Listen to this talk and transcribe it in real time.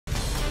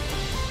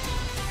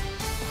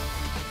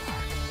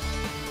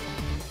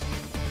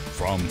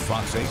From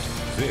Fox 8,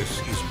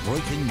 this is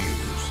breaking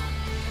news.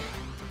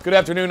 Good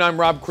afternoon, I'm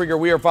Rob Krieger.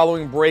 We are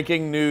following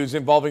breaking news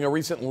involving a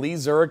recent Lee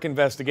Zurik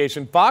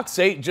investigation. Fox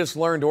 8 just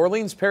learned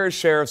Orleans Parish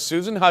Sheriff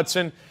Susan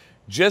Hudson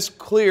just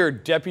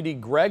cleared Deputy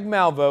Greg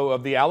Malveaux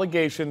of the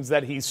allegations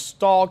that he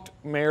stalked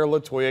Mayor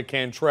LaToya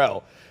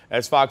Cantrell.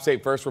 As Fox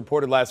 8 first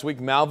reported last week,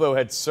 Malveaux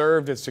had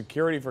served as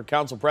security for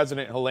Council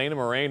President Helena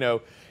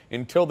Moreno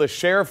until the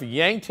sheriff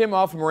yanked him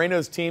off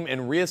Moreno's team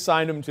and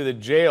reassigned him to the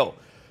jail.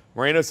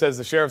 Moreno says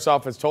the sheriff's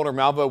office told her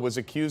Malveaux was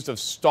accused of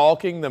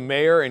stalking the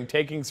mayor and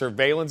taking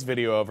surveillance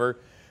video of her.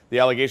 The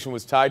allegation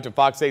was tied to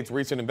Fox 8's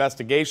recent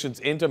investigations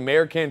into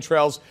Mayor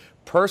Cantrell's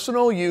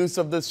personal use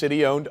of the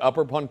city-owned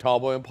Upper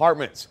Pontalba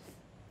apartments.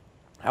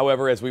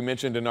 However, as we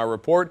mentioned in our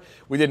report,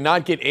 we did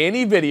not get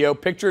any video,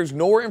 pictures,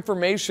 nor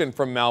information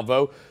from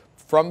Malveaux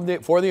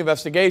for the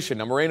investigation.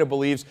 Now, Moreno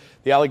believes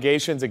the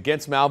allegations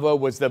against Malveaux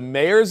was the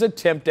mayor's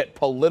attempt at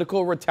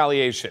political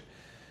retaliation.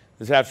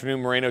 This afternoon,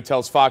 Moreno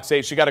tells Fox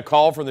 8 she got a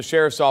call from the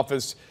sheriff's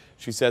office.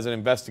 She says an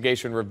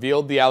investigation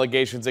revealed the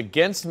allegations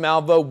against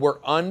Malveaux were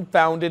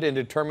unfounded and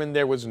determined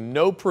there was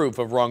no proof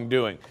of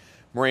wrongdoing.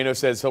 Moreno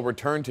says he'll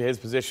return to his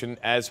position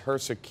as her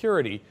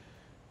security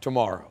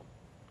tomorrow.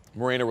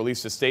 Moreno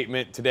released a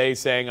statement today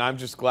saying, "I'm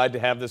just glad to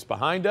have this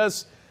behind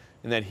us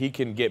and that he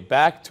can get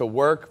back to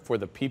work for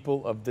the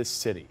people of this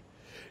city."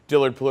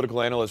 Dillard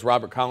political analyst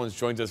Robert Collins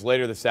joins us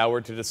later this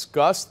hour to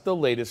discuss the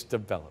latest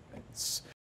developments.